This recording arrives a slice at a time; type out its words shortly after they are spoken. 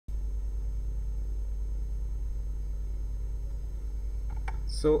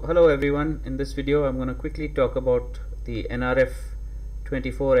Hello everyone, in this video I'm going to quickly talk about the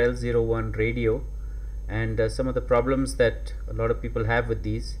NRF24L01 radio and some of the problems that a lot of people have with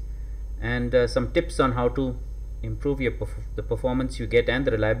these, and some tips on how to improve the performance you get and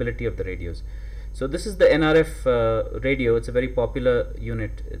the reliability of the radios. So this is the NRF radio. It's a very popular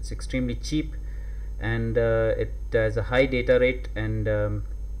unit. It's extremely cheap, and it has a high data rate and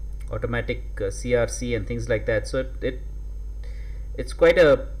automatic CRC and things like that. So it's quite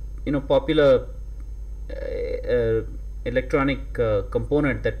a popular electronic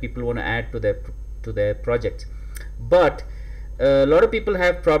component that people want to add to their projects. But a lot of people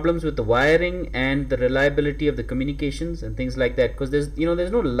have problems with the wiring and the reliability of the communications and things like that, because there's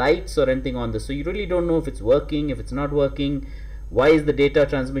no lights or anything on this, so you really don't know if it's working, if it's not working, why is the data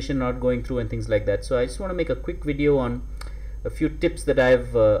transmission not going through and things like that. So I just want to make a quick video on a few tips that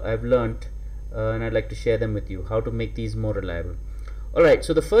I've learned, and I'd like to share them with you, how to make these more reliable. Alright,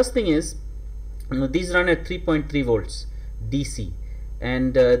 so the first thing is, these run at 3.3 volts DC,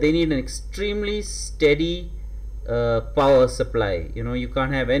 and they need an extremely steady power supply. You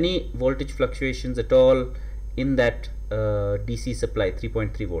can't have any voltage fluctuations at all in that DC supply,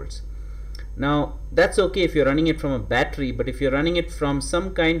 3.3 volts. Now that's okay if you're running it from a battery, but if you're running it from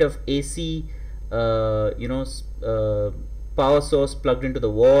some kind of AC power source plugged into the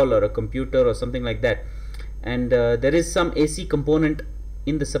wall or a computer or something like that, and there is some AC component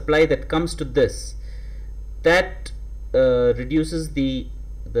in the supply that comes to this, that reduces the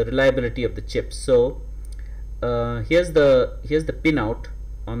reliability of the chip. So here's the pin out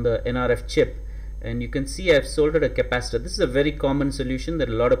on the NRF chip, and you can see I've soldered a capacitor. This is a very common solution that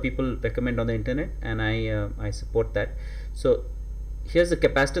a lot of people recommend on the internet, and I support that. So here's the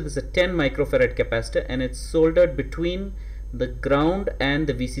capacitor. This is a 10 microfarad capacitor, and it's soldered between the ground and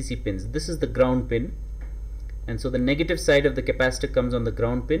the VCC pins. This is the ground pin, and so the negative side of the capacitor comes on the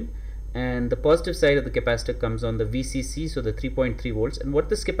ground pin, and the positive side of the capacitor comes on the VCC, so the 3.3 volts. And what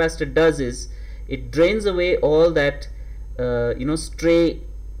this capacitor does is it drains away all that stray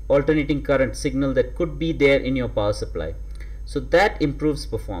alternating current signal that could be there in your power supply. So that improves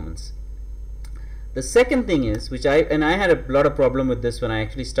performance. The second thing is, which I had a lot of problem with this when I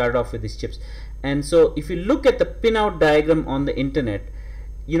actually started off with these chips. And so if you look at the pinout diagram on the internet,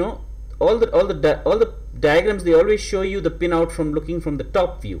 all the diagrams, they always show you the pinout from looking from the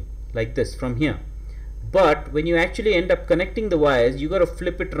top view, like this, from here. But when you actually end up connecting the wires, you got to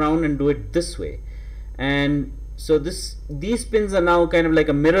flip it around and do it this way. And so these pins are now kind of like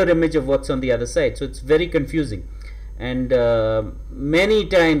a mirror image of what's on the other side, so it's very confusing. And many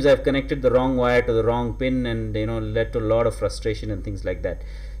times I've connected the wrong wire to the wrong pin, and led to a lot of frustration and things like that.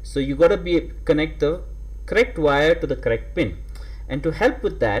 So you got to connect the correct wire to the correct pin. And to help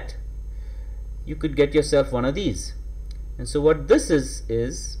with that, you could get yourself one of these. And so what this is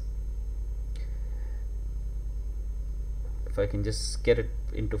if I can just get it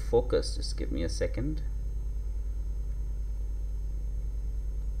into focus, just give me a second.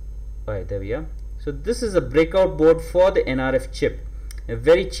 Alright, there we are. So this is a breakout board for the NRF chip. They're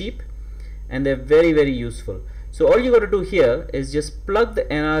very cheap and they're very, very useful. So all you got to do here is just plug the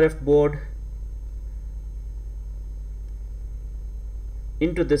NRF board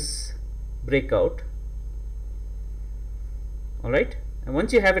into this breakout. Alright, and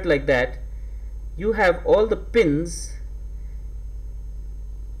once you have it like that, you have all the pins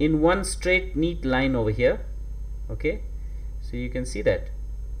in one straight neat line over here. Okay, so you can see that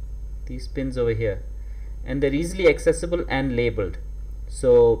these pins over here, and they're easily accessible and labeled.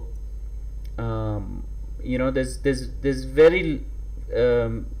 So there's very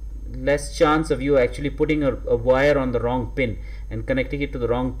less chance of you actually putting a wire on the wrong pin and connecting it to the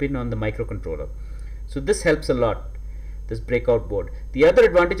wrong pin on the microcontroller. So this helps a lot, this breakout board. The other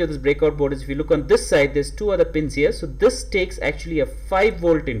advantage of this breakout board is, if you look on this side, there's two other pins here. So this takes actually a 5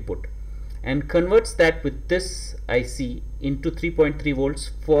 volt input and converts that with this IC into 3.3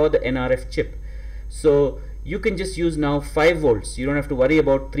 volts for the NRF chip. So you can just use now 5 volts. You don't have to worry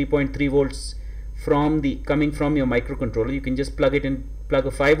about 3.3 volts coming from your microcontroller. You can just plug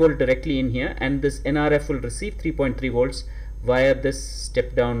a 5 volt directly in here, and this NRF will receive 3.3 volts via this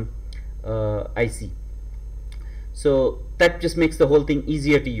step down IC. So that just makes the whole thing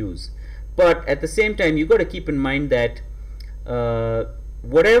easier to use. But at the same time, you got to keep in mind that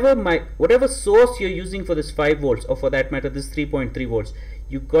whatever source you're using for this 5 volts, or for that matter this 3.3 volts,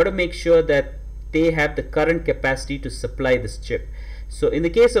 you got to make sure that they have the current capacity to supply this chip. So in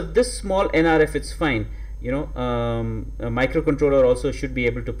the case of this small NRF, it's fine. A microcontroller also should be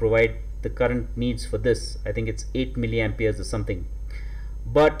able to provide the current needs for this. I think it's 8 milliamperes or something.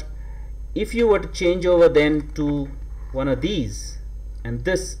 But if you were to change over then to one of these, and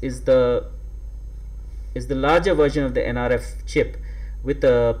this is the larger version of the NRF chip with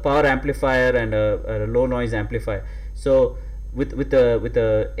a power amplifier and a low noise amplifier. So with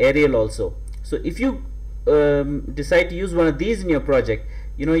a aerial also. So if you decide to use one of these in your project,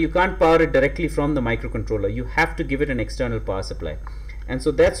 you can't power it directly from the microcontroller. You have to give it an external power supply, and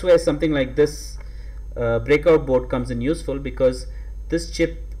so that's where something like this breakout board comes in useful, because this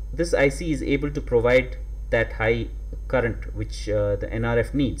IC is able to provide that high current which the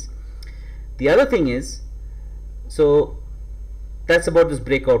NRF needs. The other thing is, so that's about this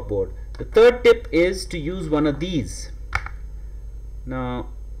breakout board. The third tip is to use one of these. Now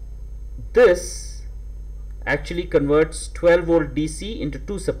this actually converts 12 volt DC into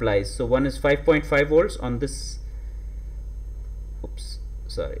two supplies. So one is 5.5 volts on this,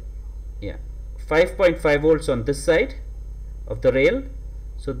 5.5 volts on this side of the rail.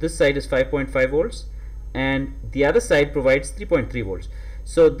 So this side is 5.5 volts and the other side provides 3.3 volts.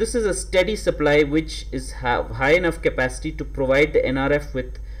 So this is a steady supply which is high enough capacity to provide the NRF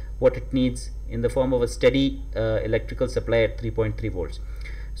with what it needs in the form of a steady electrical supply at 3.3 volts.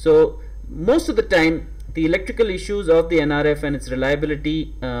 So most of the time the electrical issues of the NRF and its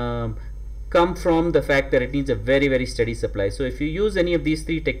reliability come from the fact that it needs a very, very steady supply. So if you use any of these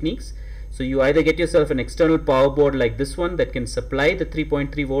three techniques, so you either get yourself an external power board like this one that can supply the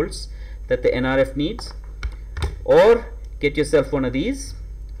 3.3 volts that the NRF needs, or get yourself one of these,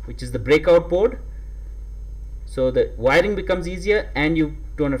 which is the breakout board. So the wiring becomes easier and you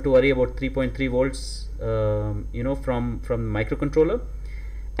don't have to worry about 3.3 volts from the microcontroller.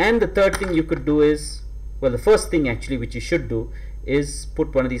 And the third thing you could do is, well, the first thing actually which you should do is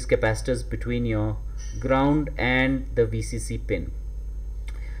put one of these capacitors between your ground and the VCC pin.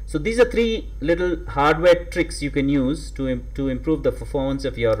 So these are three little hardware tricks you can use to improve the performance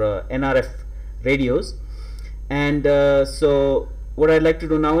of your NRF radios. And so what I'd like to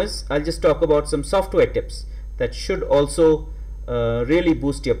do now is I'll just talk about some software tips that should also really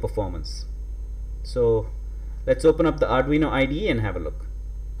boost your performance. So let's open up the Arduino IDE and have a look.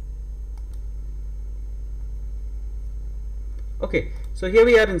 Okay, so here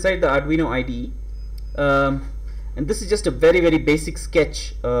we are inside the Arduino IDE, and this is just a very, very basic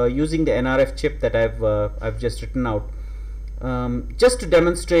sketch using the NRF chip that I've just written out, just to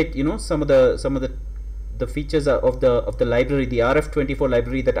demonstrate some of the features of the library, the NRF24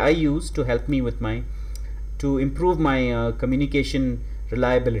 library that I use to help me with to improve my communication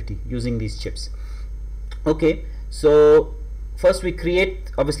reliability using these chips. Okay, so first we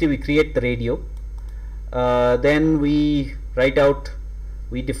create the radio, then we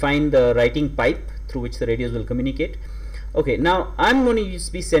define the writing pipe through which the radios will communicate. Okay, now I'm going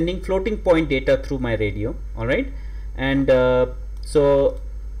to be sending floating point data through my radio, alright, and so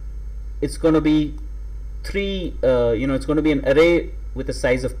it's going to be it's going to be an array with a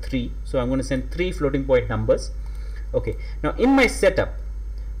size of 3, so I'm going to send 3 floating point numbers. Okay, now in my setup,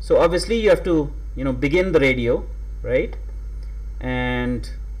 so obviously you have to begin the radio, right,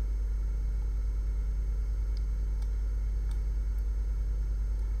 and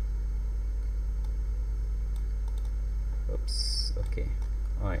okay,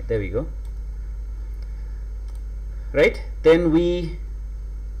 alright, there we go. Right, then we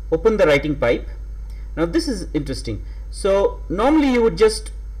open the writing pipe. Now this is interesting. So normally you would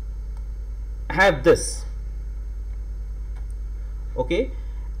just have this, okay,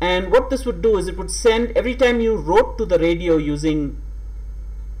 and what this would do is it would send every time you wrote to the radio using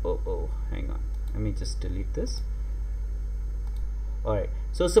hang on, let me just delete this. Alright,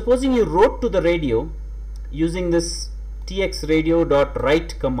 so supposing you wrote to the radio using this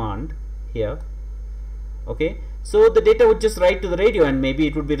txradio.write command here, okay, so the data would just write to the radio and maybe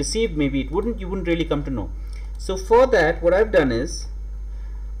it would be received, maybe it wouldn't, you wouldn't really come to know. So for that, what I've done is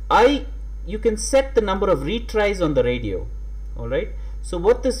you can set the number of retries on the radio, alright. So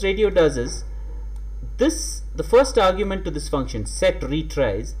what this radio does is the first argument to this function, set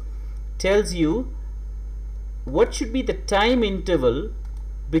retries, tells you what should be the time interval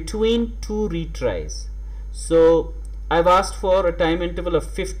between 2 retries. So I've asked for a time interval of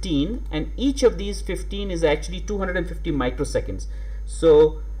 15, and each of these 15 is actually 250 microseconds.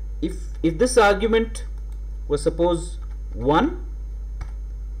 So if this argument was suppose 1,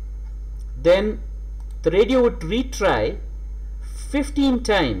 then the radio would retry 15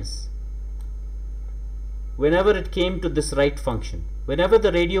 times whenever it came to this write function. Whenever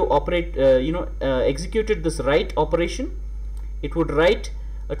the radio executed this write operation, it would write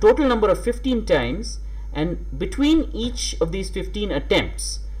a total number of 15 times, and between each of these 15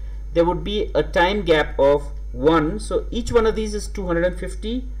 attempts there would be a time gap of 1, so each one of these is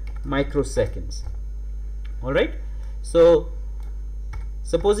 250 microseconds. Alright, so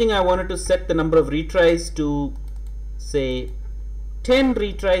Supposing I wanted to set the number of retries to say 10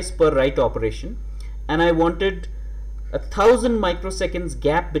 retries per write operation, and I wanted 1000 microseconds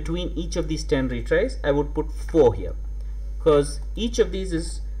gap between each of these 10 retries, I would put 4 here, because each of these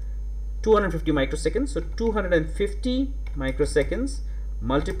is 250 microseconds. So 250 microseconds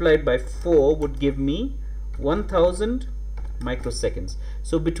multiplied by 4 would give me 1000 microseconds.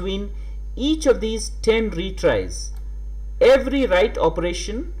 So between each of these 10 retries, every write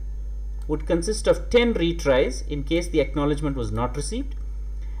operation would consist of 10 retries in case the acknowledgement was not received,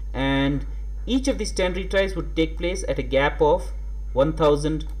 and each of these 10 retries would take place at a gap of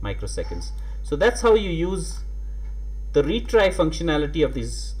 1000 microseconds. So that's how you use the retry functionality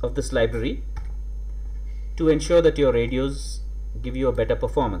of this library to ensure that your radios give you a better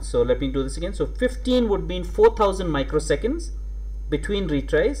performance. So let me do this again. So 15 would mean 4000 microseconds between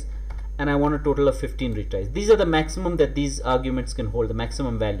retries, and I want a total of 15 retries. These are the maximum that these arguments can hold, the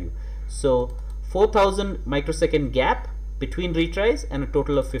maximum value. So 4000 microsecond gap between retries and a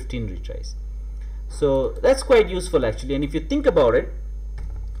total of 15 retries. So that's quite useful actually. And if you think about it,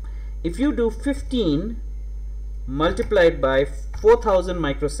 if you do 15 multiplied by 4000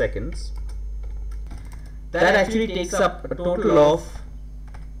 microseconds, that actually takes up a total of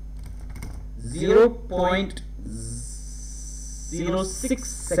 0.06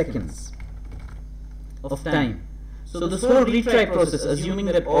 seconds of time. So this whole retry process, assuming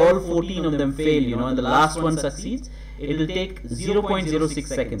that all 14 of them fail, and the last one succeeds, it will take 0.06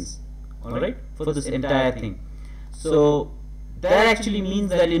 seconds, alright, for this entire thing. So that actually means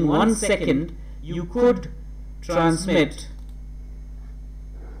that in 1 second you could transmit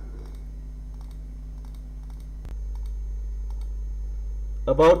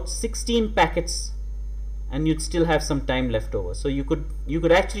about 16 packets, and you'd still have some time left over. So you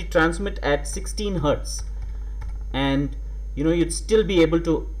could actually transmit at 16 hertz, and you'd still be able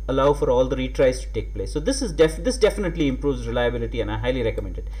to allow for all the retries to take place. So this definitely improves reliability, and I highly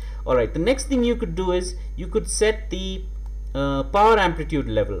recommend it. Alright, the next thing you could do is you could set the power amplitude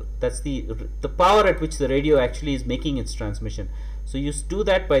level. That's the power at which the radio actually is making its transmission. So you do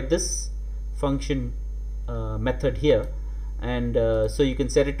that by this function method here, and so you can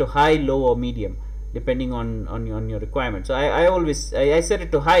set it to high, low, or medium depending on your requirement. So I set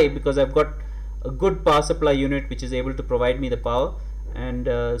it to high because I've got a good power supply unit which is able to provide me the power, and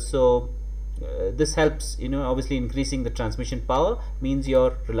this helps, obviously increasing the transmission power means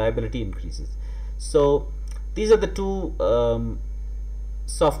your reliability increases. So these are the two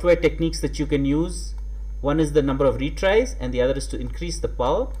software techniques that you can use. One is the number of retries, and the other is to increase the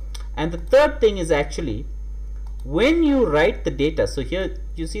power. And the third thing is actually when you write the data. So here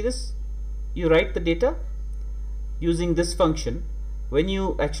you see this, you write the data using this function. When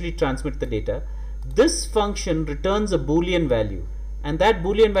you actually transmit the data, this function returns a Boolean value, and that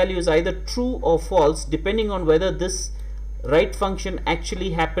Boolean value is either true or false depending on whether this write function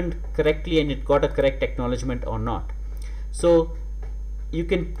actually happened correctly and it got a correct acknowledgement or not. So you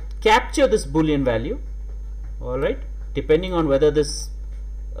can capture this Boolean value, alright, depending on whether this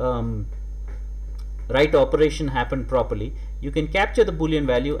write operation happened properly. You can capture the Boolean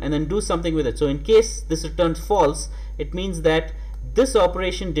value and then do something with it. So in case this returns false, it means that this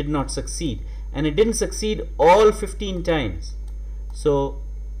operation did not succeed, and it didn't succeed all 15 times. So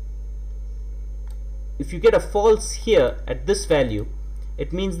if you get a false here at this value,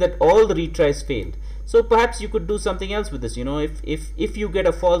 it means that all the retries failed. So perhaps you could do something else with this. If you get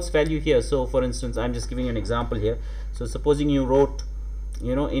a false value here, so for instance, I'm just giving you an example here. So supposing you wrote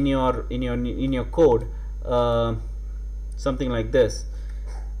in your code something like this: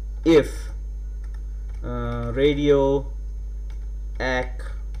 if radio AC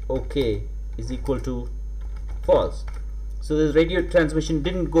OK is equal to false. So this radio transmission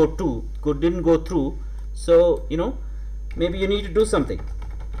didn't go through. So maybe you need to do something.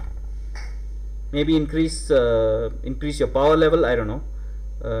 Maybe increase your power level. I don't know.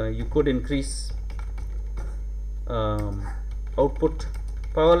 You could increase output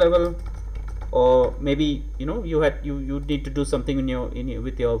power level, or maybe you need to do something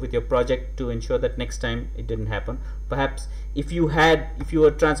with your project to ensure that next time it didn't happen. Perhaps if you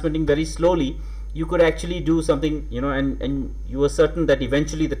were transmitting very slowly, you could actually do something, and you were certain that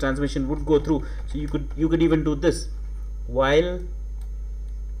eventually the transmission would go through. So you could even do this: while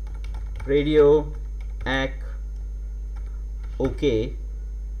radio AC OK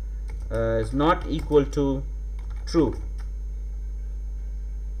is not equal to true,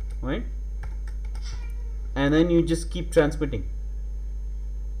 right? And then you just keep transmitting.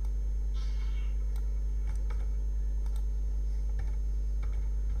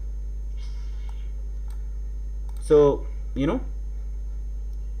 So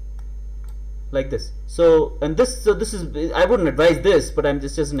like this. So this is, I wouldn't advise this, but I'm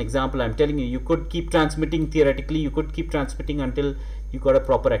just an example. I'm telling you, you could keep transmitting. Theoretically, you could keep transmitting until you got a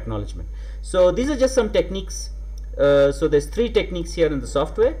proper acknowledgement. So these are just some techniques. So there's 3 techniques here in the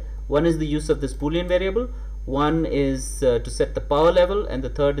software. One is the use of this Boolean variable, one is to set the power level, and the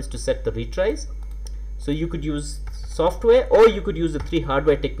third is to set the retries. So you could use software, or you could use the 3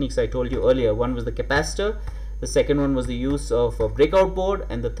 hardware techniques I told you earlier. One was the capacitor, the second one was the use of a breakout board,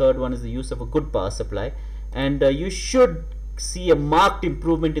 and the third one is the use of a good power supply. And you should see a marked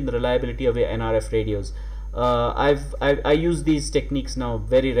improvement in the reliability of your NRF radios. I use these techniques now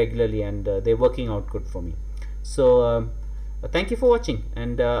very regularly, and they're working out good for me. So thank you for watching,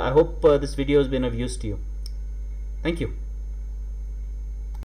 and I hope this video has been of use to you. Thank you.